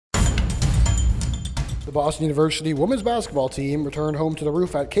The Boston University women's basketball team returned home to the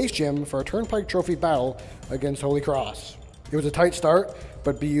roof at Case Gym for a Turnpike Trophy battle against Holy Cross. It was a tight start,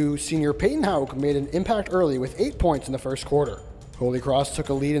 but BU senior Peyton Hauk made an impact early with 8 points in the first quarter. Holy Cross took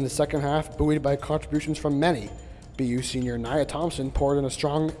a lead in the second half, buoyed by contributions from many. BU senior Nia Thompson poured in a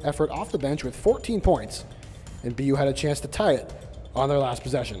strong effort off the bench with 14 points, and BU had a chance to tie it on their last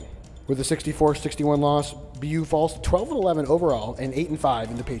possession. With a 64-61 loss, BU falls to 12-11 overall and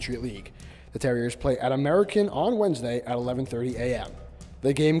 8-5 in the Patriot League. The Terriers play at American on Wednesday at 11:30 a.m.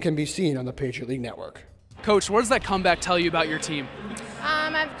 The game can be seen on the Patriot League Network. Coach, what does that comeback tell you about your team?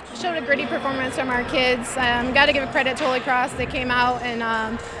 I've showed a gritty performance from our kids. Got to give credit to Holy Cross. They came out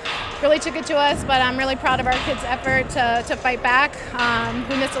and really took it to us, but I'm really proud of our kids' effort to fight back.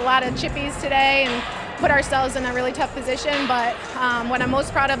 We missed a lot of chippies today and put ourselves in a really tough position, but what I'm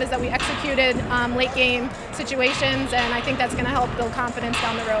most proud of is that we executed late game situations, and I think that's going to help build confidence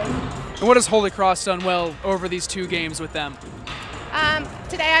down the road. And what has Holy Cross done well over these 2 games with them?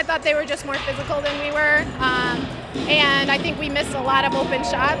 Today I thought they were just more physical than we were, and I think we missed a lot of open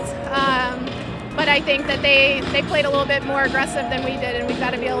shots, but I think that they played a little bit more aggressive than we did, and we've got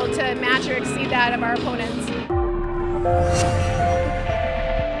to be able to match or exceed that of our opponents.